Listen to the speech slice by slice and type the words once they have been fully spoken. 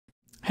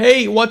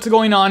Hey, what's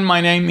going on?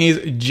 My name is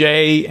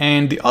Jay,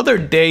 and the other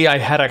day I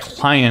had a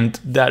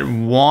client that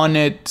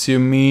wanted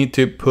me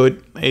to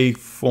put a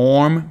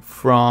form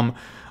from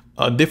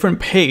a different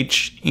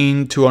page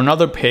into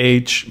another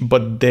page,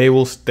 but they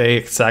will stay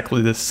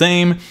exactly the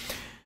same.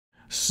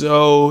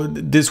 So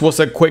this was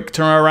a quick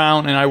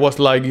turnaround, and I was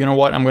like, you know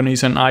what, I'm gonna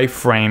use an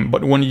iFrame.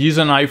 But when you use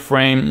an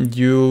iFrame,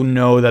 you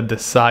know that the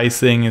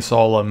sizing is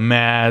all a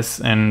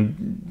mess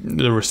and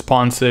the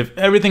responsive,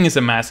 everything is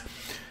a mess.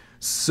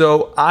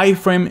 So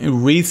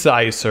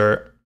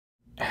iFrameResize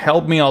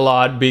helped me a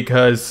lot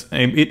because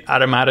it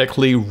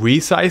automatically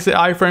resizes the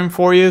iFrame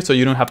for you, so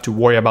you don't have to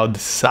worry about the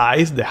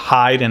size, the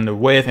height, and the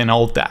width, and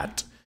all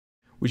that,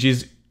 which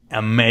is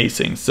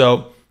amazing.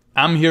 So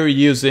I'm here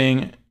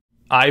using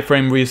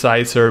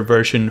iFrameResize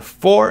version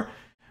 4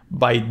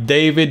 by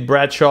David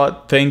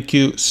Bradshaw. Thank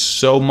you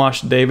so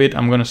much, David.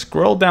 I'm gonna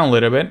scroll down a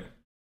little bit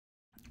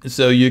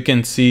so you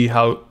can see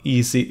how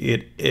easy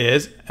it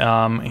is.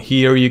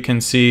 Here you can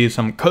see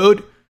some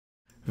code,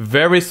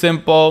 very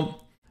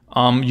simple.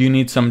 You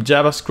need some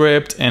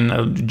JavaScript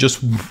and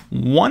just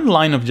one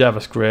line of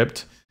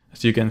JavaScript,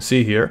 as you can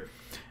see here.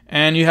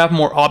 And you have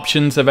more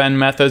options, event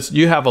methods.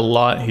 You have a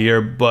lot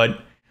here, but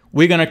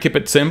we're gonna keep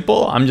it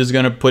simple. I'm just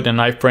gonna put an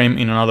iframe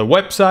in another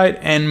website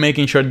and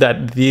making sure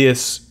that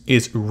this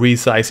is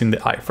resizing the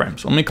iframe.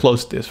 So let me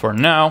close this for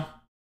now.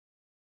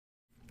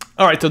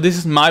 All right, so this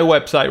is my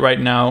website right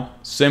now.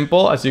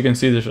 Simple, as you can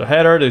see, there's a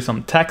header, there's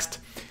some text,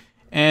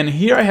 and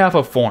here I have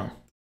a form.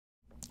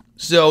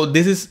 So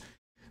this is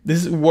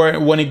where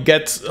when it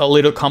gets a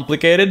little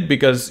complicated,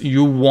 because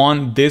you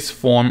want this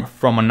form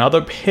from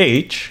another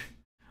page.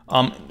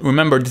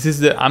 Remember,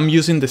 I'm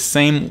using the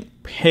same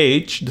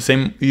page, the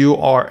same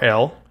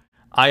URL.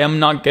 I am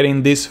not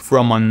getting this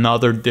from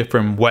another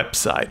different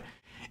website.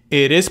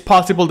 It is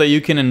possible that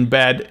you can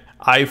embed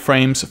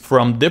iframes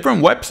from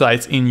different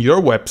websites in your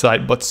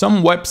website, but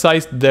some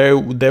websites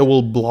they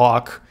will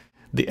block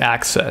the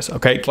access,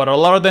 okay? But a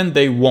lot of them,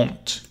 they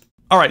won't.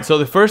 All right, so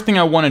the first thing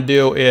I want to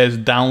do is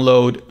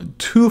download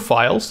two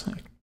files.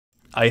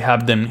 I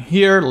have them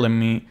here. Let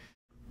me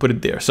put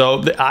it there. So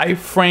the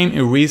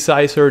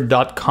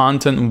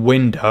iFrameResize.content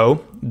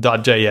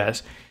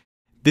window.js.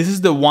 This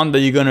is the one that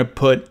you're gonna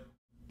put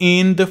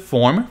in the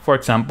form. For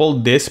example,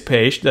 this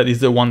page, that is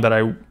the one that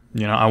I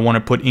want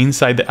to put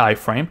inside the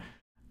iframe.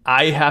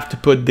 I have to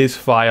put this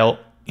file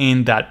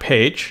in that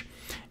page,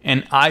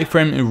 and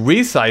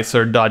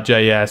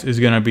iFrameResize.js is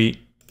going to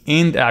be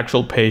in the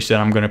actual page that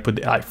I'm going to put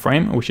the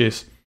iframe, which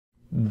is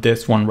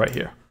this one right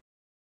here.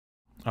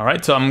 All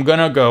right, so I'm going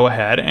to go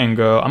ahead and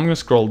I'm going to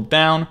scroll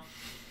down,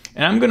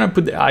 and I'm going to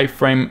put the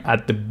iframe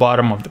at the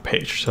bottom of the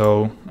page.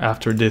 So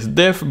after this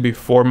div,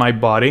 before my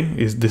body,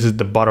 this is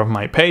the bottom of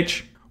my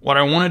page. What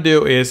I want to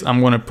do is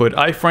I'm going to put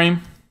iframe,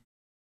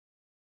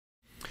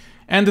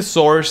 and the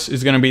source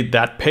is going to be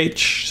that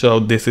page. So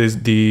this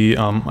is the,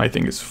 I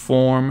think it's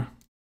form.html.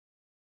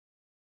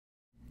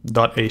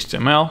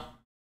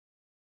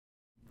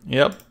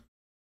 Yep.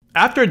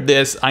 After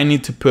this, I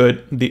need to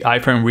put the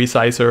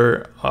iFrameResize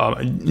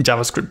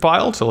JavaScript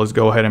file. So let's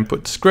go ahead and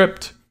put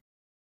script.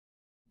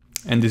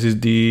 And this is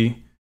the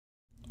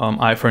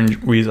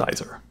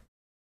iFrameResize.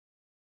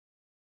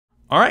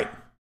 All right.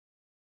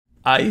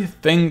 I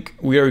think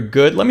we are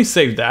good. Let me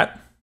save that.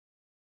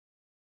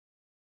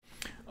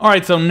 All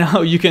right, so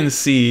now you can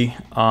see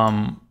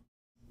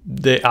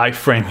the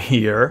iframe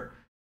here,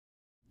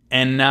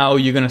 and now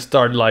you're gonna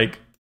start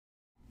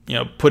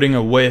putting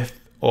a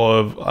width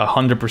of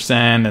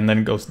 100%, and then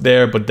it goes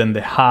there, but then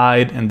the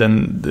height, and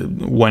then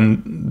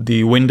when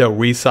the window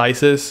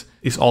resizes,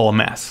 it's all a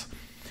mess,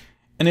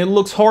 and it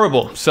looks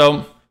horrible.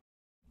 So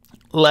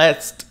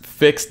let's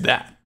fix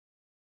that.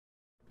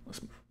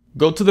 Let's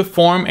go to the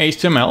form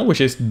HTML,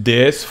 which is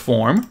this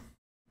form,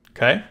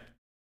 okay?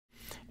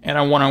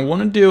 And what I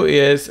want to do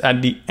is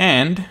at the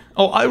end,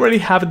 I already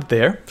have it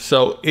there.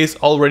 So it's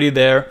already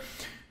there.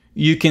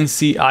 You can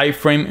see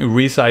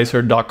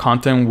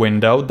iFrameResize.content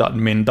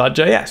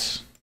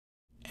window.min.js.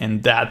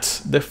 And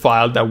that's the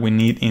file that we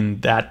need in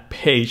that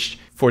page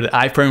for the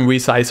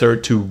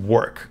iFrameResize to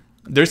work.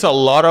 There's a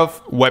lot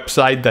of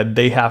websites that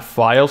they have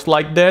files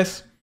like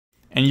this,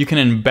 and you can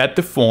embed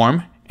the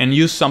form and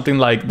use something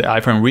like the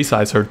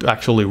iFrameResize to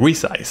actually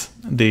resize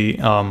the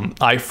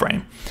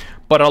iframe.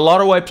 But a lot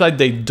of websites,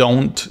 they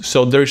don't,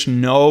 so there's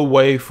no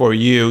way for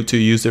you to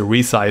use a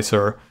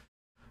resizer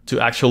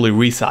to actually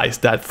resize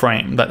that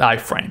frame, that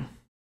iframe.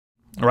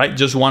 All right,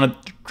 just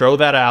want to throw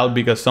that out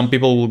because some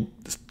people will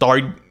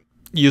start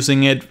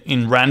using it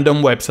in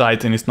random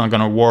websites and it's not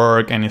gonna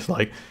work, and it's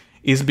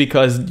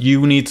because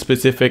you need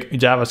specific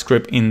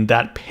JavaScript in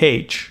that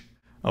page,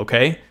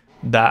 okay?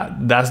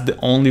 That's the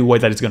only way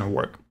that it's gonna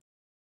work.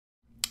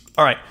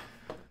 All right,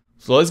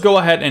 so let's go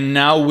ahead, and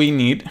now we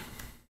need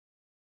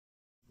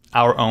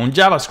our own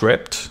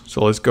JavaScript.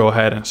 So let's go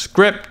ahead and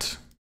script.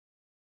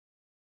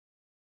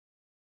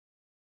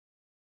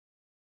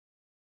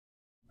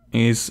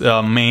 Is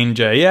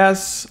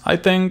main.js, I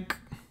think.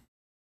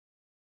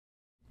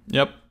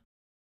 Yep.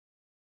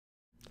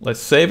 Let's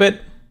save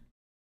it.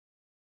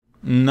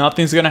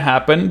 nothing's gonna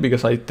happen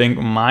because I think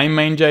my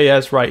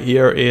main.js right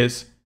here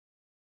is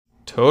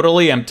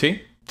totally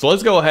empty. So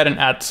let's go ahead and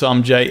add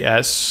some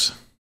JS.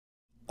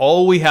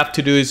 All we have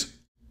to do is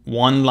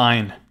one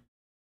line.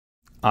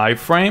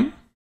 iFrame,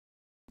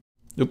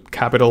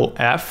 capital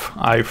F,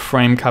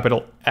 iFrame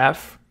capital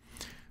F,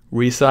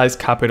 resize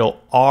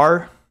capital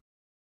R.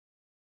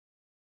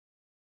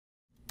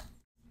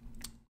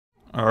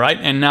 All right,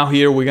 and now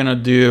here we're gonna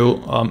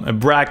do a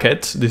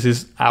bracket. This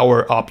is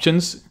our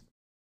options.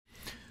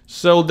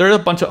 So there's a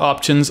bunch of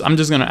options. I'm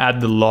just gonna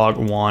add the log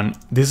one.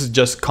 This is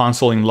just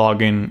consoling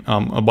logging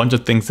a bunch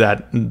of things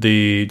that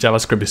the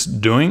JavaScript is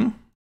doing.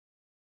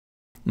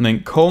 And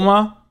then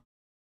comma,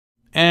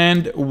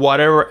 and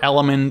whatever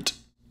element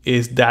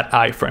is that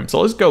iframe. So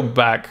let's go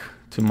back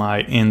to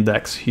my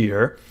index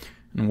here.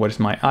 And what is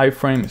my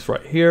iframe? It's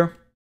right here.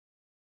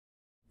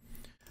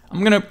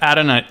 I'm gonna add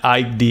an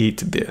ID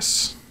to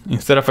this.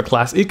 Instead of a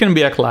class, it can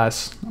be a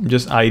class,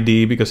 just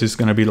ID because it's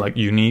gonna be like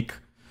unique.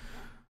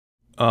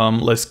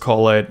 Let's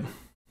call it,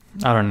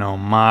 I don't know,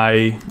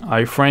 my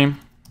iframe.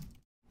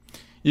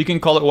 You can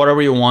call it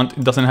whatever you want.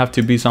 It doesn't have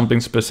to be something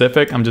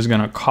specific. I'm just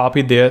gonna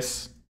copy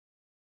this.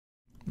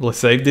 Let's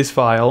save this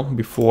file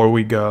before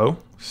we go.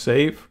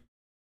 Save.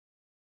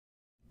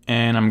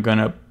 And I'm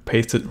gonna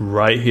paste it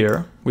right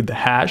here with the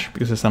hash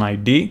because it's an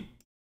ID.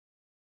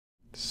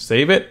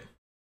 Save it.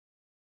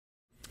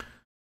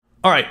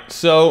 All right,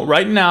 so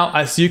right now,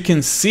 as you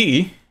can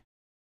see,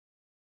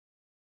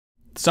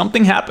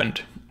 something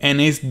happened,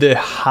 and it's the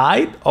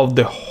height of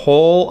the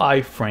whole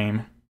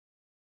iframe.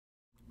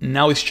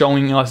 Now it's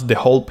showing us the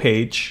whole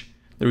page.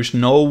 There is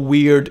no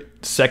weird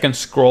second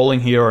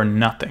scrolling here or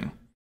nothing.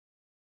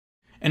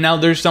 And now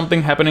there's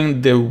something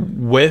happening. The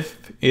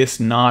width is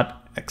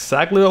not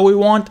exactly what we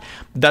want.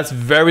 That's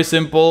very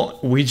simple.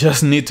 We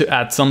just need to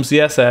add some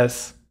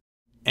CSS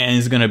and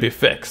it's gonna be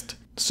fixed.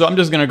 So I'm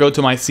just gonna go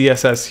to my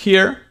CSS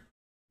here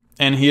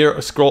and here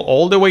scroll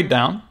all the way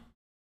down.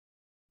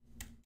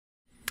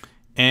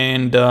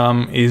 And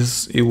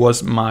it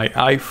was my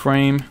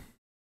iframe.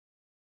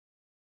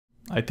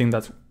 I think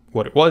that's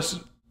what it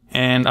was.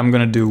 And I'm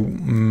gonna do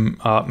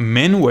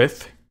min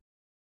width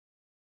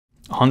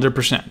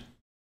 100%.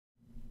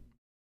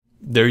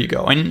 There you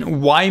go.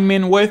 And why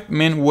min width?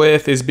 Min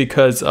width is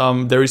because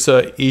there is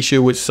an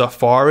issue with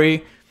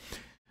Safari.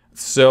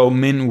 So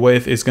min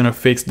width is gonna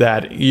fix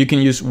that. You can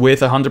use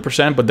width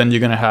 100%, but then you're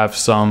gonna have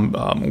some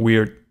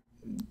weird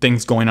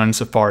things going on in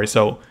Safari.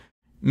 So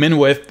min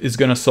width is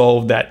gonna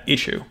solve that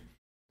issue.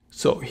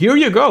 So here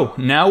you go.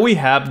 Now we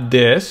have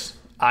this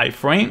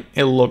iframe.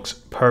 It looks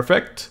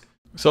perfect.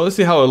 So let's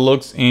see how it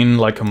looks in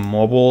like a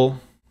mobile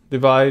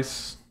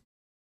device.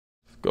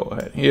 Let's go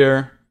ahead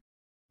here.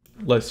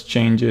 Let's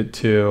change it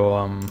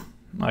to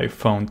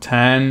iPhone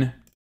 10.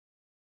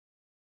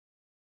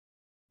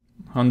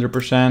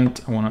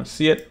 100%. I want to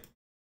see it.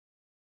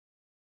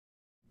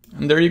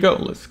 And there you go.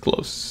 Let's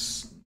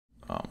close.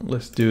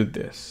 Let's do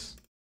this.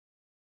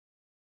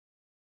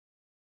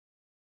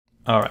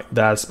 All right,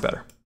 that's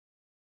better.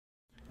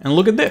 And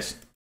look at this.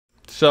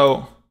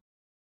 So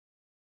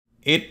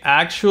it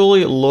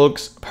actually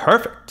looks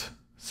perfect.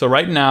 So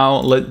right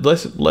now,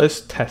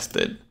 let's test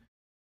it.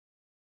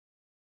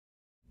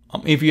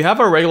 If you have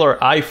a regular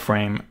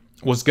iframe,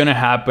 what's gonna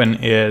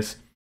happen is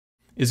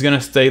it's gonna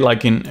stay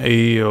like in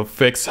a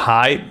fixed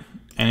height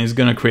and it's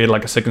gonna create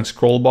like a second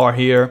scroll bar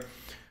here.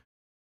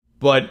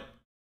 But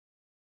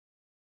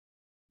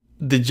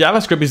the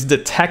JavaScript is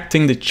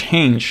detecting the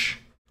change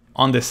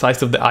on the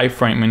size of the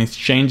iframe and it's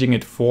changing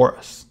it for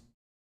us.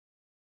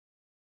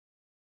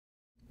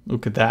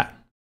 Look at that.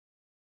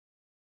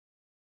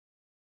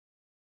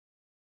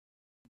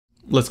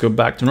 Let's go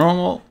back to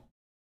normal.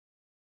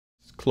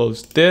 Let's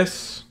close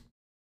this.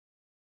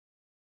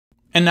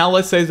 And now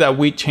let's say that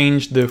we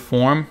change the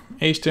form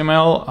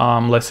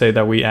HTML. Let's say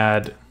that we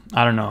add,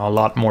 I don't know, a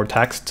lot more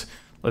text.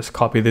 Let's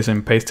copy this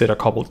and paste it a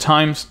couple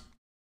times.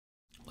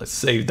 Let's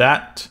save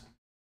that.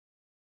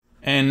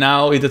 And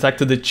now it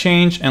detected the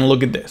change and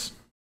look at this.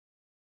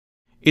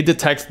 It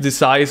detects the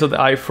size of the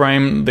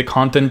iframe, the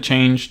content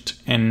changed,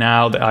 and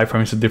now the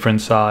iframe is a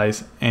different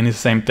size. And it's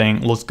the same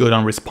thing, looks good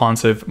on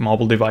responsive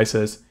mobile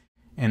devices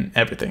and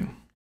everything.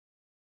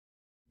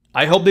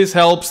 I hope this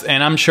helps,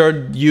 and I'm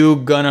sure you're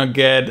gonna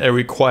get a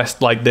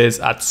request like this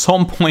at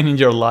some point in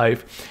your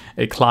life.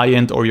 A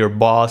client or your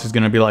boss is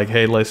gonna be like,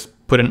 hey, let's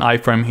put an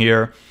iframe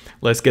here.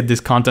 Let's get this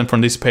content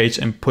from this page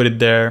and put it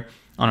there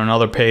on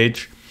another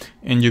page.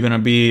 And you're gonna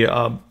be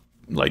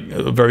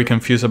very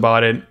confused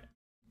about it.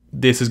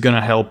 This is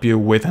gonna help you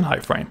with an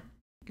iframe.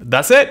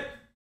 That's it.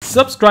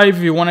 Subscribe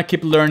if you want to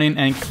keep learning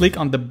and click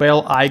on the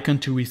bell icon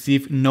to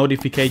receive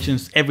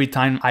notifications every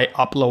time I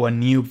upload a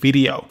new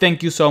video.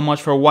 Thank you so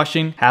much for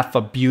watching. Have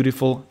a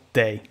beautiful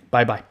day.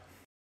 Bye bye.